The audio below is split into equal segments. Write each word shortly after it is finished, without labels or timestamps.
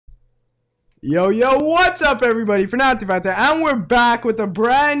Yo, what's up everybody? Fernando, and we're back with a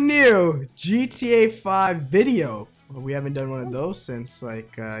brand new GTA 5 video. Well, we haven't done one of those since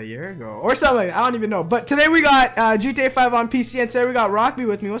like a year ago or something. I don't even know. But today we got GTA 5 on PC, and today we got Rockby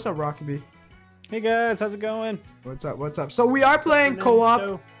with me. What's up, Rockby? Hey guys, how's it going? What's up? So we are playing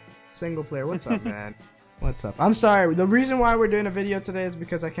co-op single player. What's up, man? What's up? I'm sorry. The reason why we're doing a video today is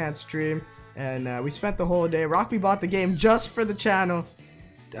because I can't stream, and we spent the whole day. Rockby bought the game just for the channel.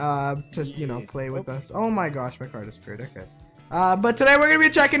 To play with us. Oh my gosh, my car disappeared. Okay. But today we're gonna be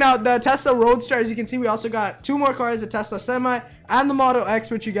checking out the Tesla Roadster. As you can see, we also got two more cars, the Tesla Semi and the Model X,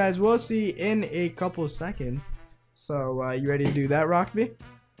 which you guys will see in a couple seconds. So you ready to do that, Rockby?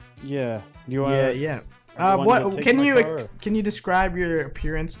 Yeah. You want? Yeah. What can you describe your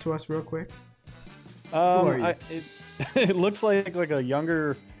appearance to us real quick? Who are you? It looks like a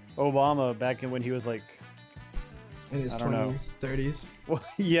younger Obama back in when he was like in his 20s, 30s. Well,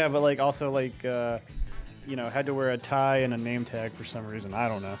 yeah, but like also like had to wear a tie and a name tag for some reason. I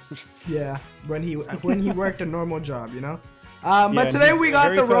don't know. Yeah, when he worked a normal job, you know. But today we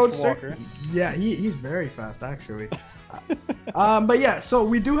got the Roadster. Yeah, he's very fast actually. But yeah, so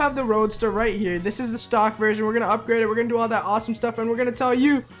we do have the Roadster right here. This is the stock version. We're gonna upgrade it. We're gonna do all that awesome stuff, and we're gonna tell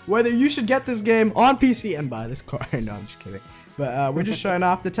you whether you should get this game on PC and buy this car. No, I'm just kidding. But we're just showing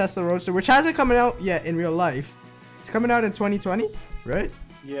off the Tesla Roadster, which hasn't come out yet in real life. It's coming out in 2020, right?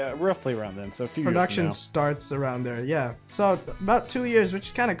 Yeah, roughly around then. So a few production years starts around there. Yeah, so about 2 years, which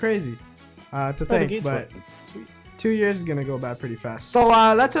is kind of crazy to think, but 2 years is gonna go by pretty fast. So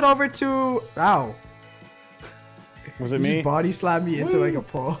let's head over to Was it me? Just body slammed me into like a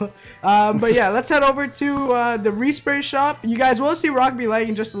pole. But yeah, let's head over to the respray shop. You guys will see Rockby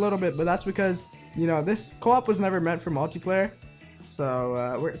lagging just a little bit, but that's because this co-op was never meant for multiplayer.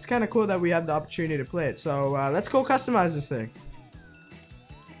 So it's kind of cool that we have the opportunity to play it. So let's go customize this thing.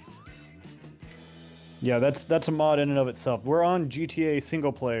 Yeah, that's a mod in and of itself. We're on GTA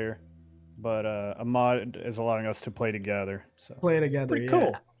single player, but a mod is allowing us to play together. So play together, pretty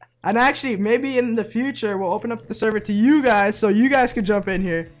cool. And actually, maybe in the future we'll open up the server to you guys, so you guys could jump in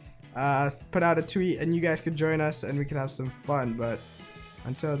here, put out a tweet, and you guys could join us, and we can have some fun. But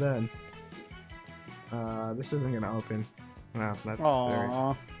until then, this isn't gonna open. Wow, that's very...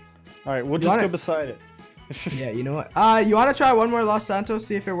 All right, we'll just go beside it. Yeah, you know what? You want to try one more Los Santos,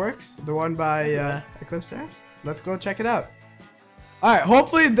 see if it works? The one by Eclipse Terrace? Let's go check it out. All right,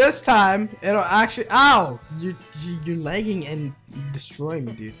 hopefully this time it'll actually... Ow! You're lagging and destroying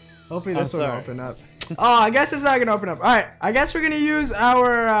me, dude. Hopefully this one will open up. Oh, I guess it's not going to open up. All right, I guess we're going to use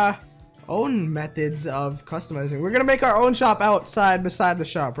our own methods of customizing. We're going to make our own shop outside beside the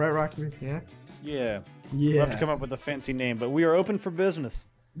shop, right, Rocky? Yeah? Yeah. Yeah. We'll have to come up with a fancy name, but we are open for business.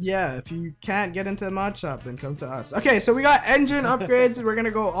 Yeah, if you can't get into the mod shop, then come to us. Okay, so we got engine upgrades. We're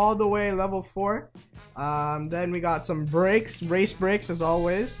gonna go all the way level 4. Then we got some brakes, race brakes as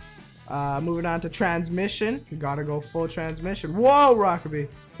always. Moving on to transmission. We gotta go full transmission. Whoa, Rockaby.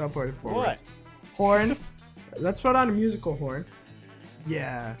 Teleported forward. What? Horn. Let's put on a musical horn.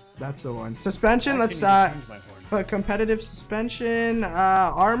 Yeah, that's the one. Suspension. Let's put competitive suspension.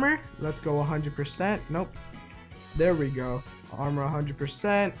 Armor. Let's go 100%. Nope. There we go. Armor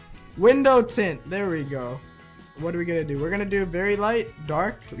 100%. Window tint. There we go. What are we gonna do? We're gonna do very light,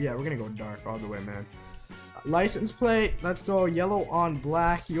 dark. Yeah, we're gonna go dark all the way, man. License plate. Let's go yellow on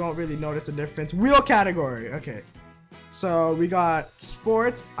black. You won't really notice a difference. Wheel category. Okay. So we got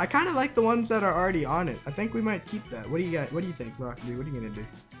sports. I kind of like the ones that are already on it. I think we might keep that. What do you got? What do you think, Rocky? What are you gonna do?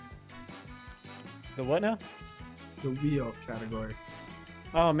 The what now? The wheel category.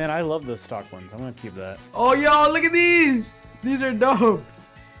 Oh man, I love those stock ones. I'm gonna keep that. Oh yo, look at these! These are dope.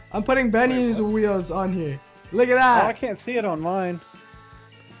 I'm putting Benny's wheels on here. Look at that. Oh, I can't see it on mine.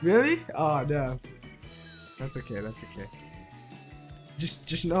 Really? Oh no. That's okay. That's okay.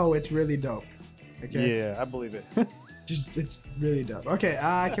 Just know it's really dope. Okay. Yeah, I believe it. It's really dope. Okay.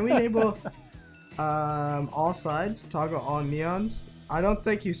 Can we enable all sides? Toggle all neons. I don't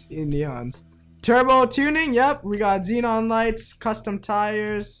think you see neons. Turbo tuning. Yep. We got xenon lights, custom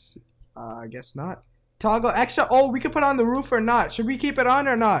tires. I guess not. Toggle extra. Oh, we could put on the roof or not. Should we keep it on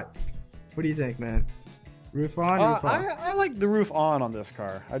or not? What do you think, man? Roof on, roof on. I like the roof on this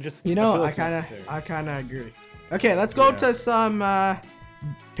car. I kind of agree. Okay, let's go to some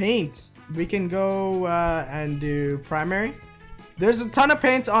paints. We can go and do primary. There's a ton of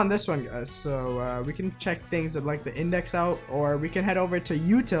paints on this one, guys. So we can check things like the index out, or we can head over to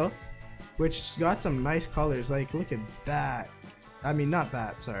util, which got some nice colors. Like, look at that. I mean, not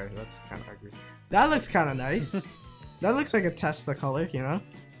that. Sorry, that's kind of ugly. That looks kind of nice. That looks like a Tesla color, you know?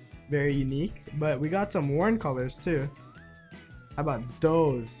 Very unique. But we got some worn colors too. How about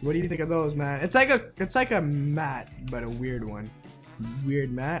those? What do you think of those, man? It's like a mat, but a weird one.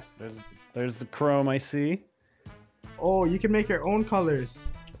 Weird mat. There's the chrome I see. Oh, you can make your own colors.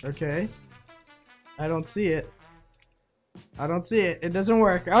 Okay. I don't see it. I don't see it. It doesn't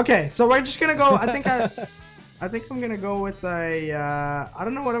work. Okay, so we're just gonna go. I think I'm gonna go with a. I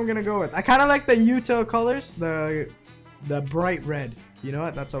don't know what I'm gonna go with. I kind of like the Utah colors, the bright red. You know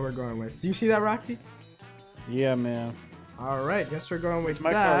what? That's what we're going with. Do you see that, Rocky? Yeah, man. All right, guess we're going with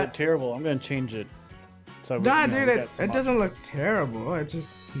My car looked terrible. I'm gonna change it. So nah, dude, it doesn't look terrible. It's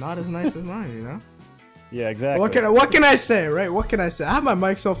just not as nice as mine, you know? Yeah, exactly. What can I say, right? What can I say? I have my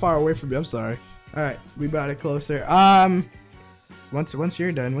mic so far away from me. I'm sorry. All right, we brought it closer. Once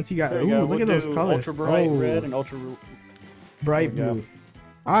you're done, once you got, ooh, look at those colors. Ultra bright red and ultra bright blue.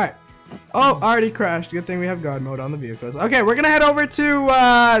 All right. Oh, already crashed. Good thing we have God mode on the vehicles. Okay, we're gonna head over to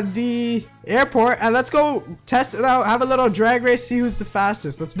the airport and let's go test it out. Have a little drag race, see who's the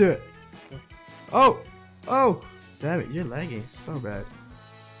fastest. Let's do it. Oh, damn it, you're lagging so bad.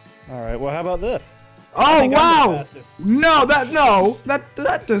 All right, well, how about this? Oh wow! No,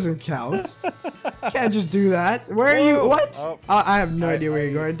 that doesn't count. Can't just do that. Where are you? What? Oh, I have no idea where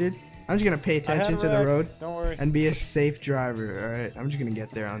you're going, dude. I'm just gonna pay attention to the road. Don't worry. And be a safe driver. All right, I'm just gonna get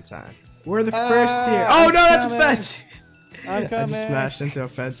there on time. We're the first here. Oh no, that's a fence. I'm coming. I just smashed into a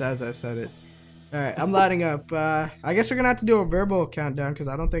fence as I said it. All right, I'm lighting up. I guess we're gonna have to do a verbal countdown because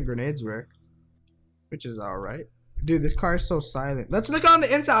I don't think grenades work, which is all right. Dude, this car is so silent. Let's look on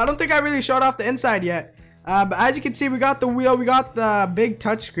the inside. I don't think I really showed off the inside yet. But as you can see, we got the wheel, we got the big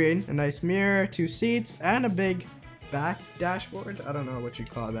touchscreen, a nice mirror, 2 seats, and a big back dashboard. I don't know what you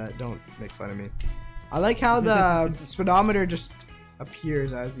call that. Don't make fun of me. I like how the speedometer just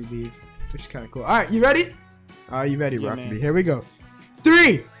appears as you leave, which is kind of cool. All right, you ready? Are you ready, Rocky? Here we go.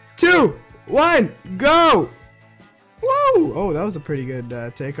 3, 2, 1, go! Whoa! Oh, that was a pretty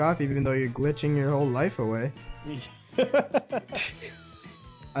good takeoff, even though you're glitching your whole life away.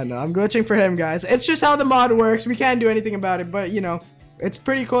 I know, I'm glitching for him, guys. It's just how the mod works. We can't do anything about it, but you know, it's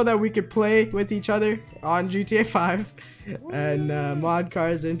pretty cool that we could play with each other on GTA 5 and mod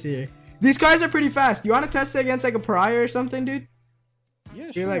cars into here. These cars are pretty fast. You want to test it against like a Pariah or something, dude? Yeah,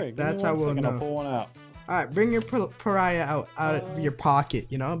 sure. Like, that's how we'll know. I'll pull one out. All right, bring your Pariah out of your pocket,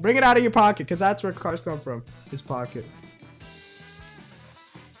 you know? Bring it out of your pocket, because that's where cars come from, his pocket.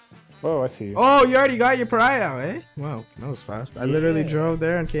 Oh, I see you. Oh, you already got your Pariah out, eh? Wow, that was fast. I literally drove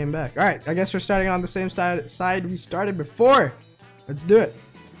there and came back. All right, I guess we're starting on the same side we started before. Let's do it.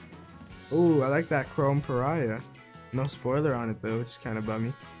 Ooh, I like that chrome Pariah. No spoiler on it, though, which is kind of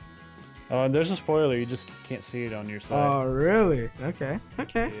bummy. There's a spoiler. You just can't see it on your side. Oh, really? Okay.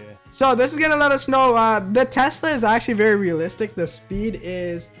 Okay. Yeah. So this is going to let us know the Tesla is actually very realistic. The speed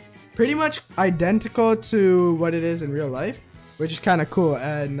is pretty much identical to what it is in real life, which is kind of cool.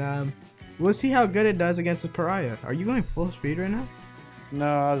 And we'll see how good it does against the Pariah. Are you going full speed right now?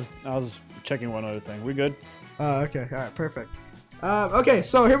 No, I was checking one other thing. We good? Okay. All right. Perfect. Okay,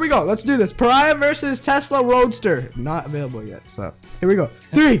 so here we go. Let's do this. Pariah versus Tesla Roadster. Not available yet, so here we go.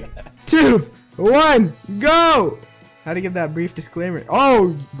 3, 2, 1, go! How to give that brief disclaimer.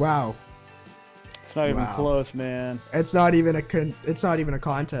 Oh, wow. It's not even close, man. It's not even a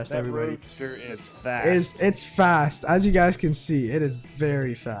contest, that everybody. Roadster is fast. It's fast. As you guys can see, it is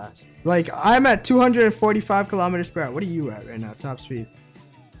very fast. Like, I'm at 245 kilometers per hour. What are you at right now, top speed?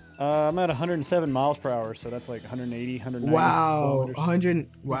 I'm at 107 miles per hour, so that's like 180, 190 Wow, 100.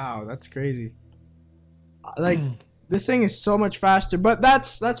 Wow, that's crazy. Like, this thing is so much faster, but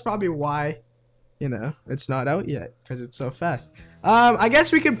that's probably why, you know, it's not out yet, because it's so fast. I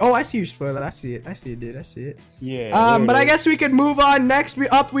guess we could. Oh, I see your spoiler. I see it, dude. I see it. Yeah. But I guess we could move on. Next,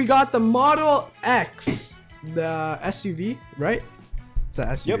 we got the Model X, the SUV, right? It's an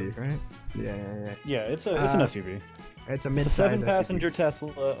SUV, right? Yeah. Yeah, it's an SUV. It's a mid-size 7-passenger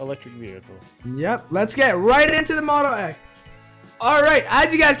Tesla electric vehicle. Yep. Let's get right into the Model X. All right.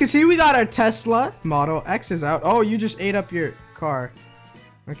 As you guys can see, we got our Tesla Model X is out. Oh, you just ate up your car.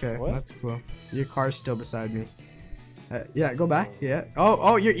 Okay, what? That's cool. Your car's still beside me. Yeah, go back. Yeah.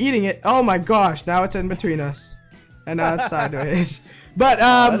 Oh, you're eating it. Oh my gosh. Now it's in between us, and now it's sideways. But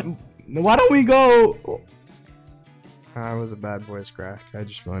why don't we go? I was a bad voice crack. I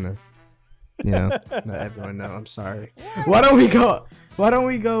just wanna. You know, let everyone know. I'm sorry. Why don't we go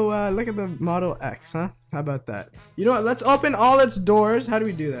look at the Model X, huh? How about that? You know what? Let's open all its doors. How do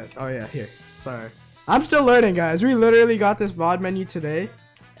we do that? Oh yeah, here. Sorry. I'm still learning, guys. We literally got this mod menu today,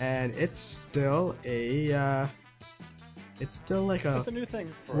 and it's still like a new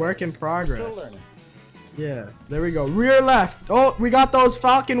thing for work in progress. We're still learning. Yeah, there we go. Rear left. Oh, we got those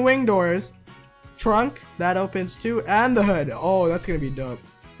Falcon wing doors. trunk, that opens too, and the hood. Oh, that's gonna be dope.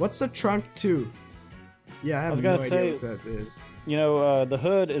 What's the trunk too? Yeah, I have no idea what that is. You know, the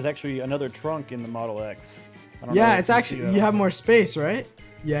hood is actually another trunk in the Model X. Yeah, it's actually, you have more space, right?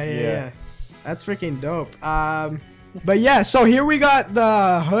 Yeah. That's freaking dope. But yeah, so here we got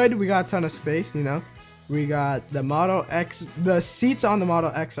the hood. We got a ton of space, you know. We got the Model X. The seats on the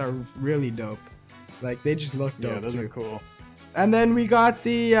Model X are really dope. Like, they just look dope, those are cool. And then we got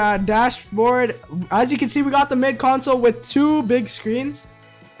the dashboard. As you can see, we got the mid console with 2 big screens.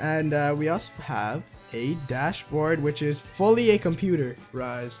 And we also have a dashboard, which is fully a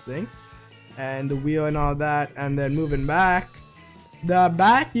computerized thing. And the wheel and all that. And then moving back. The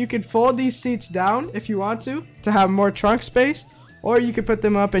back, you could fold these seats down if you want to have more trunk space. Or you could put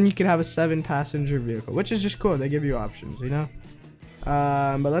them up and you could have a 7-passenger vehicle, which is just cool. They give you options, you know.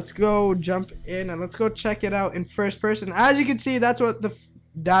 But let's go jump in and let's go check it out in first person. As you can see, that's what the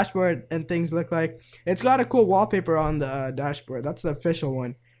dashboard and things look like. It's got a cool wallpaper on the dashboard. That's the official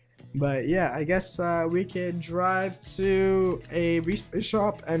one. But yeah, I guess we can drive to a respawn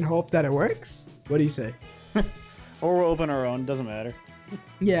shop and hope that it works. What do you say? Or we'll open our own, doesn't matter.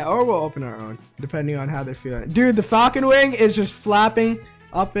 Yeah, or we'll open our own, depending on how they're feeling. Dude, the Falcon Wing is just flapping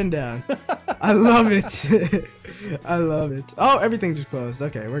up and down. I love it. I love it. Oh, everything just closed.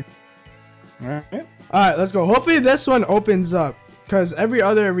 Okay, we're... Alright, let's go. Hopefully this one opens up, because every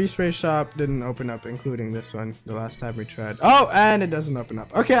other respray shop didn't open up, including this one, the last time we tried. Oh, and it doesn't open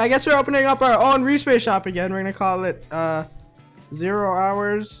up. Okay, I guess we're opening up our own respray shop again. We're going to call it 0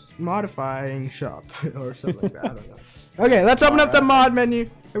 hours modifying shop or something like that. I don't know. Okay, let's open up the mod menu.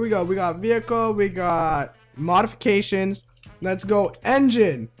 Here we go. We got vehicle. We got modifications. Let's go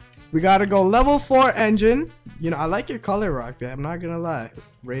engine. We got to go level 4 engine. You know, I like your color, Rock. I'm not going to lie.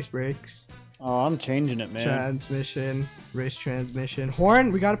 Race brakes. Oh, I'm changing it, man. Transmission. Race transmission.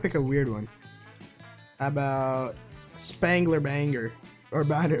 Horn. We got to pick a weird one. How about Spangler Banger or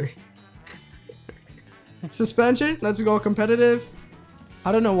battery? Suspension. Let's go competitive.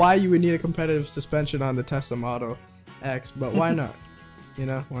 I don't know why you would need a competitive suspension on the Tesla Model X, but why not? You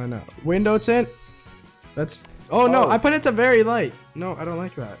know, why not? Window tint. Let's... Oh, no, I put it to very light. No, I don't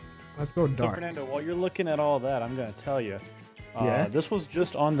like that. Let's go dark. So, Fernando, while you're looking at all that, I'm going to tell you. Yeah? This was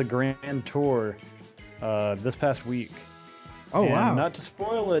just on the Grand Tour this past week. Oh, and wow. Not to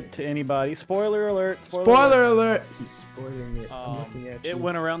spoil it to anybody. Spoiler alert. Spoiler alert. He's spoiling it. I'm looking at you. It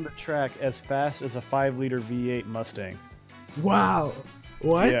went around the track as fast as a 5-liter V8 Mustang. Wow.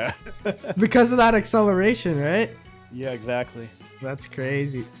 What? Yeah. Because of that acceleration, right? Yeah, exactly. That's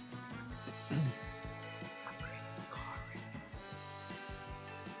crazy.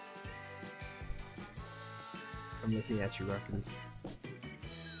 I'm looking at you, Rocky.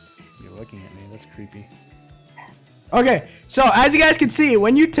 You're looking at me. That's creepy. Okay, so as you guys can see,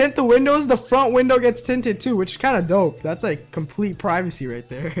 when you tint the windows, the front window gets tinted too, which is kind of dope. That's like complete privacy right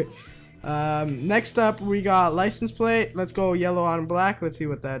there. Next up, we got license plate. Let's go yellow on black. Let's see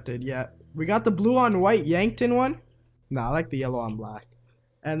what that did. Yeah, we got the blue on white Yankton one. Nah, I like the yellow on black.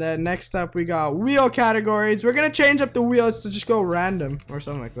 And then next up, we got wheel categories. We're going to change up the wheels to just go random or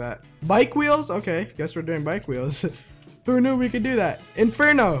something like that. Bike wheels? Okay, guess we're doing bike wheels. Who knew we could do that?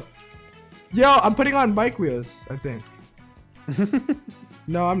 Inferno. Yo, I'm putting on bike wheels, I think.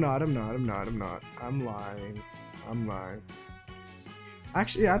 No, I'm not. I'm lying.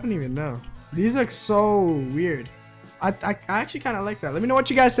 Actually, I don't even know. These look so weird. I actually kind of like that. Let me know what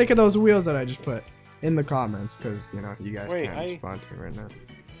you guys think of those wheels that I just put in the comments, because, you know, you guys can't respond to me right now.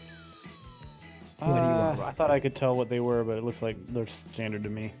 What do you want, I thought I could tell what they were, but it looks like they're standard to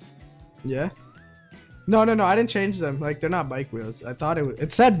me. Yeah? No, I didn't change them. Like, they're not bike wheels. I thought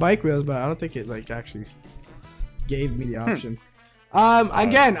it said bike wheels, but I don't think it, like, actually gave me the option.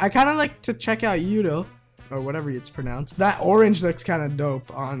 Again, I kind of like to check out Udo, or whatever it's pronounced. That orange looks kind of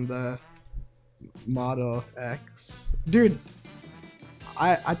dope on the Model X. Dude,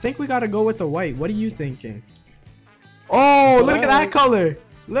 I think we gotta go with the white. What are you thinking? Oh, look at that color.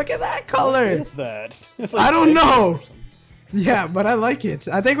 Look at that color. What is that? It's like I don't know. Yeah, but I like it.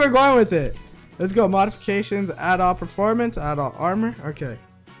 I think we're going with it. Let's go. Modifications, add all performance, add all armor. Okay.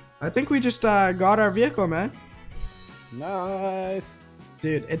 I think we just got our vehicle, man. Nice.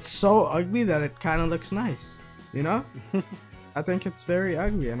 Dude, it's so ugly that it kind of looks nice. You know? I think it's very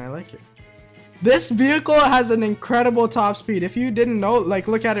ugly and I like it. This vehicle has an incredible top speed. If you didn't know, like,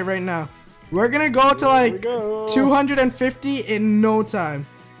 look at it right now. We're gonna go to like 250 in no time.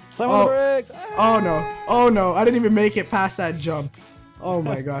 Some of the brakes. Oh no. Oh no. I didn't even make it past that jump. Oh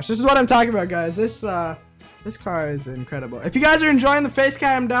my gosh. This is what I'm talking about, guys. This car is incredible. If you guys are enjoying the face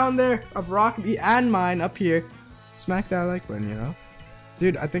cam down there of Rockby and mine up here, smack that like button, you know?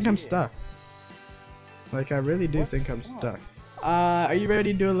 Dude, I think I'm stuck. Like I really do think I'm stuck. Are you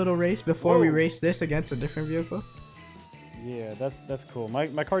ready to do a little race before we race this against a different vehicle? Yeah, that's cool.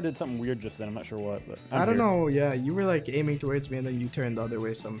 My car did something weird just then. I'm not sure what, but I don't know. Yeah, you were like aiming towards me and then you turned the other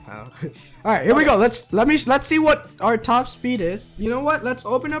way somehow. All right, here we go. Let's see what our top speed is. You know what? Let's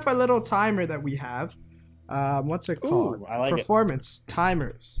open up our little timer that we have. What's it called? Ooh, I like Performance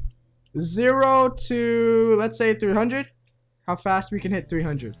timers. 0 to let's say 300. How fast we can hit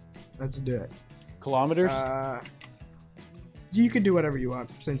 300? Let's do it. Kilometers? You can do whatever you want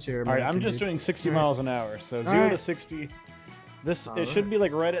since you're. All right, I'm just doing 60 miles an hour, so 0 to 60. This it should be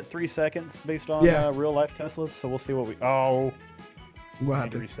like right at 3 seconds based on real life Teslas. So we'll see what we. Oh, what I happened?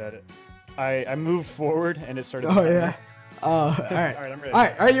 need to reset it. I moved forward and it started. Oh yeah. All right. All right, I'm ready. All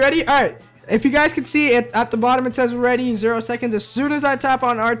right, are you ready? All right. If you guys can see it at the bottom, it says ready 0 seconds. As soon as I tap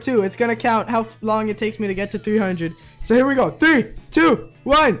on R2, it's gonna count how long it takes me to get to 300. So here we go. 3, 2,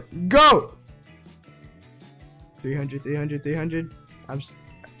 1, go. 300, 300, 300. I'm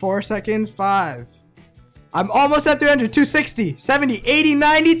 4 seconds. 5. I'm almost at 300. 260, 70, 80,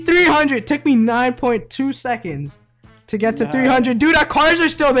 90, 300. Took me 9.2 seconds to get to 300. Dude, our cars are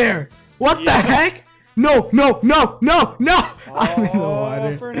still there. What the heck? No, no, no, no, no. Oh, I'm in the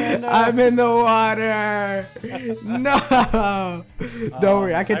water. Fernando. I'm in the water. No. Don't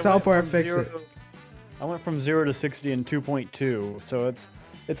worry. I can teleport and fix it. I went from 0 to 60 in 2.2, so it's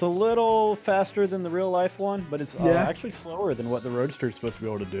a little faster than the real life one, but it's actually slower than what the Roadster is supposed to be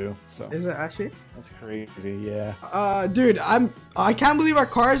able to do. So is it actually? That's crazy, yeah. Dude, I can't believe our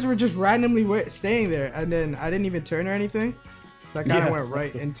cars were just randomly staying there, and then I didn't even turn or anything, so I kind of went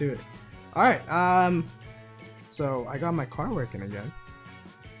right into it. All right, so I got my car working again.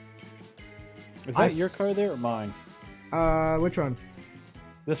 Is that your car there or mine? Which one?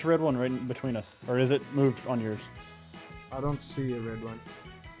 This red one right in between us, or is it moved on yours? I don't see a red one.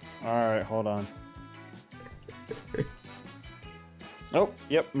 Alright, hold on. Oh,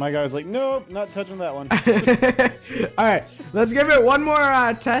 yep, my guy's like, nope, not touching that one. Alright, let's give it one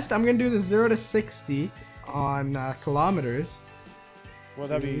more test. I'm going to do the 0 to 60 on kilometers. Well,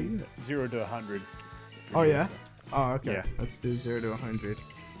 that'd be 0 to 100. Oh, yeah? Oh, okay. Yeah. Let's do 0 to 100.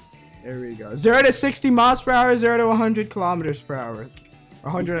 There we go. 0 to 60 miles per hour, 0 to 100 kilometers per hour.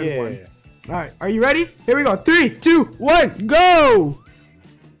 101. Yeah. Alright, are you ready? Here we go. 3, 2, 1, go!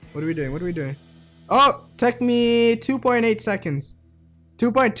 What are we doing? What are we doing? Oh, took me 2.8 seconds.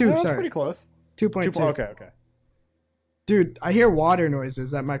 2.2, sorry. That's pretty close. 2.2. Okay. Dude, I hear water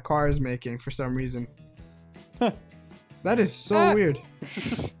noises that my car is making for some reason. That is so weird.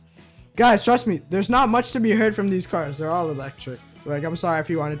 Guys, trust me, there's not much to be heard from these cars. They're all electric. Like, I'm sorry if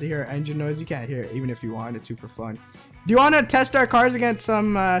you wanted to hear engine noise. You can't hear it, even if you wanted to for fun. Do you want to test our cars against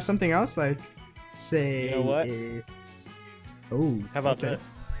something else? Like, say... You know what? Oh. How about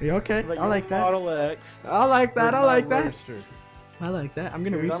this? Okay, I like that. Model X. I like that. I like that. Roadster. I like that. I'm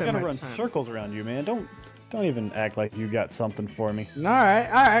gonna reset my time. I'm gonna run circles around you, man. Don't even act like you got something for me. All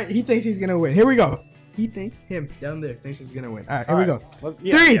right. He thinks he's gonna win. Here we go. He thinks down there thinks he's gonna win. All right, here we go.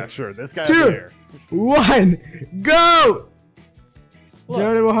 3, sure. This guy 2, over there. 1, go! Look.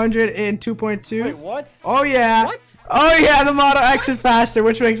 0 to 100 in 2.2. Wait, what? Oh yeah. What? Oh yeah, the Model X is faster,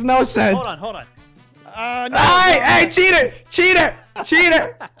 which makes no sense. Hold on. No, Hey, cheater!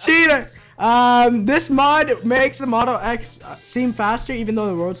 This mod makes the Model X seem faster, even though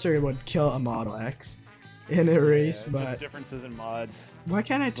the Roadster would kill a Model X in a race. It's but just differences in mods. Why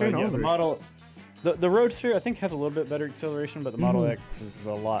can't I turn over? The Roadster I think has a little bit better acceleration, but the Model X is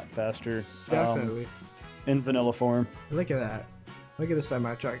a lot faster. Definitely. In vanilla form. Look at that. Look at the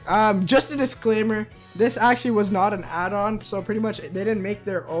semi-truck. Just a disclaimer. This actually was not an add-on, so pretty much they didn't make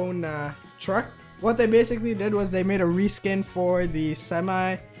their own truck. What they basically did was they made a reskin for the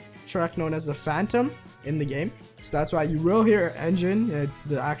semi-truck known as the Phantom in the game. So that's why you will hear an engine.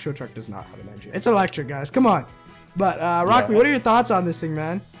 The actual truck does not have an engine. It's electric, guys. Come on. But Rocky, what are your thoughts on this thing,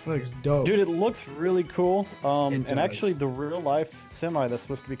 man? It looks dope. Dude, it looks really cool. And actually, the real-life semi that's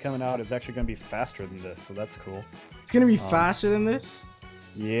supposed to be coming out is actually going to be faster than this, so that's cool. It's going to be faster than this?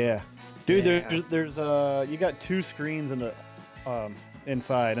 Yeah. Dude, there's you got 2 screens in the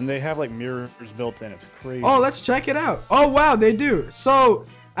inside, and they have like mirrors built in. It's crazy. Oh, let's check it out. Oh wow, they do. So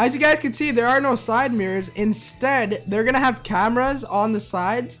as you guys can see, there are no side mirrors. Instead, they're gonna have cameras on the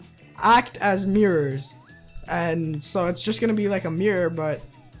sides act as mirrors, and so it's just gonna be like a mirror but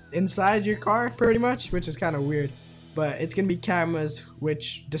inside your car pretty much, which is kind of weird. But it's gonna be cameras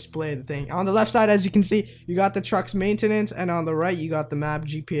which display the thing. On the left side, as you can see, you got the truck's maintenance, and on the right you got the map,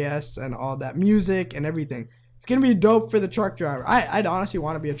 GPS, and all that music and everything. It's gonna be dope for the truck driver. I'd honestly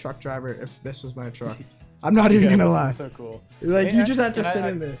want to be a truck driver if this was my truck. I'm not even gonna lie. So cool. Like, you just have to sit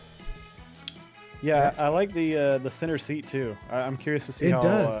in there. Yeah, I like the center seat too. I'm curious to see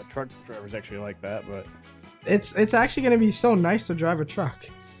how truck drivers actually like that, but it's actually gonna be so nice to drive a truck.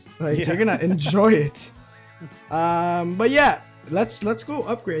 Like you're gonna enjoy it. But yeah, let's go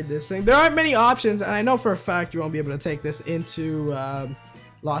upgrade this thing. There aren't many options, and I know for a fact you won't be able to take this into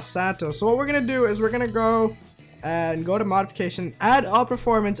Los Santos. So what we're gonna do is we're gonna go and go to modification, add all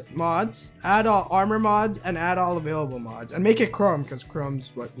performance mods, add all armor mods, and add all available mods, and make it chrome because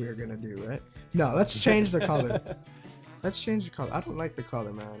chrome's what we're gonna do, right? No, let's change the color. Let's change the color. I don't like the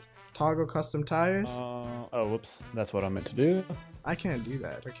color, man. Toggle custom tires. Oh, whoops. That's what I meant to do. I can't do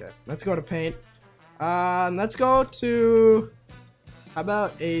that. Okay, let's go to paint. Let's go to, how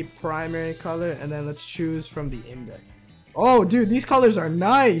about a primary color, and then let's choose from the index. Oh, dude, these colors are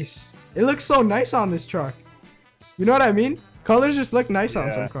nice. It looks so nice on this truck. You know what I mean? Colors just look nice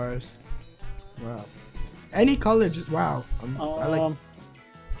on some cars. Wow. Any color, just wow. I like.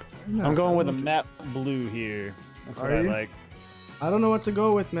 I'm going with a matte blue here. That's what I like. I don't know what to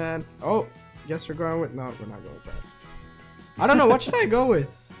go with, man. Oh, guess we're going with. No, we're not going with that. I don't know. What should I go with?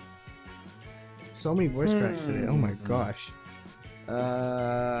 So many voice cracks today. Oh my gosh.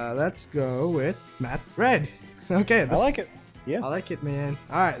 Let's go with matte red. Okay. I like it. Yeah. I like it, man.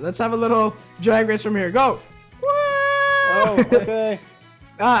 All right, let's have a little drag race from here. Go. Oh, okay.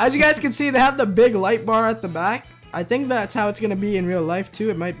 As you guys can see, they have the big light bar at the back. I think that's how it's gonna be in real life too.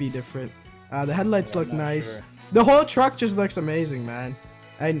 It might be different. The headlights look nice. Sure. The whole truck just looks amazing, man.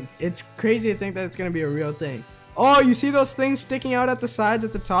 And it's crazy to think that it's gonna be a real thing. Oh, you see those things sticking out at the sides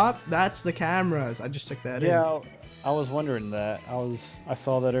at the top? That's the cameras. I just took that in. Yeah, I was wondering that. I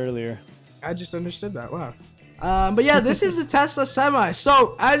saw that earlier. I just understood that. Wow. But yeah, this is the Tesla Semi.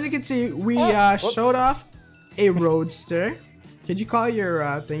 So as you can see, we showed off a Roadster. Could you call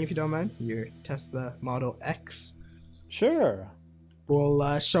your thing, if you don't mind, your Tesla Model X? Sure.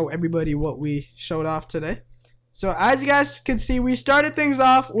 We'll show everybody what we showed off today. So as you guys can see, we started things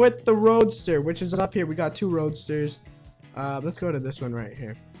off with the Roadster, which is up here. We got two Roadsters. Let's go to this one right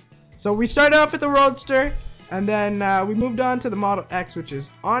here. So we started off with the Roadster, and then we moved on to the Model X, which is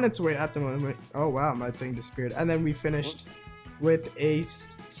on its way at the moment. Oh wow, my thing disappeared. And then we finished with a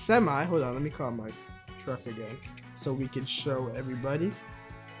Semi. Hold on, let me call my truck again so we can show everybody.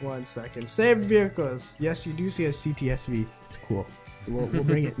 1 second. Saved vehicles. Yes, you do see a CTSV. It's cool. We'll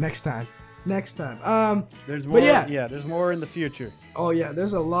bring it next time. Next time. There's more. Yeah, there's more in the future. Oh yeah,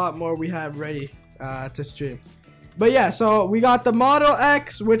 there's a lot more we have ready to stream. But yeah, so we got the Model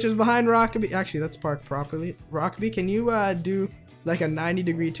X, which is behind Rockaby. Actually, that's parked properly. Rockaby, can you do like a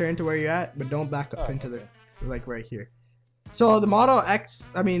 90-degree turn to where you're at, but don't back up into the, like right here. So the Model X,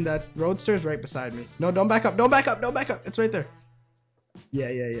 I mean the Roadster is right beside me. No, don't back up. Don't back up. Don't back up. It's right there.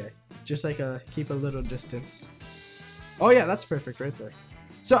 Yeah. Just like keep a little distance. Oh yeah, that's perfect right there.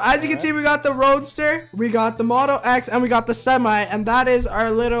 So as you can see, we got the Roadster, we got the Model X, and we got the Semi, and that is our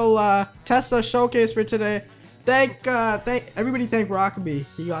little Tesla showcase for today. Everybody thank Rockaby.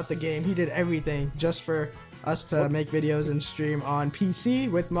 He got the game. He did everything just for us to make videos and stream on PC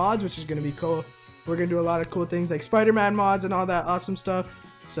with mods, which is gonna be cool. We're gonna do a lot of cool things like Spider-Man mods and all that awesome stuff.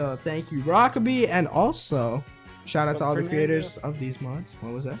 So thank you, Rockaby, and also shout out to all the creators of these mods.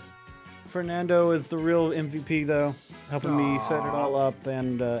 What was that? Fernando is the real MVP though, helping me set it all up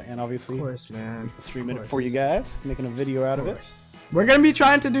and obviously, of course, man, streaming it for you guys, making a video out of it. We're gonna be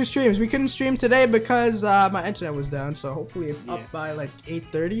trying to do streams. We couldn't stream today because my internet was down, so hopefully it's up by like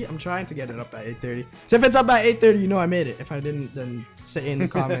 8:30. I'm trying to get it up by 8:30. So if it's up by 8:30, you know I made it. If I didn't, then say in the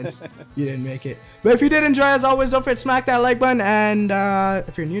comments you didn't make it. But if you did enjoy, as always, don't forget to smack that like button, and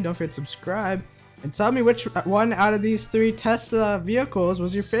if you're new, don't forget to subscribe. And tell me which one out of these 3 Tesla vehicles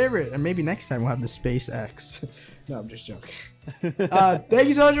was your favorite. And maybe next time we'll have the SpaceX. No, I'm just joking. Thank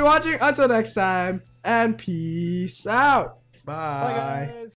you so much for watching. Until next time. And peace out. Bye. Bye, guys.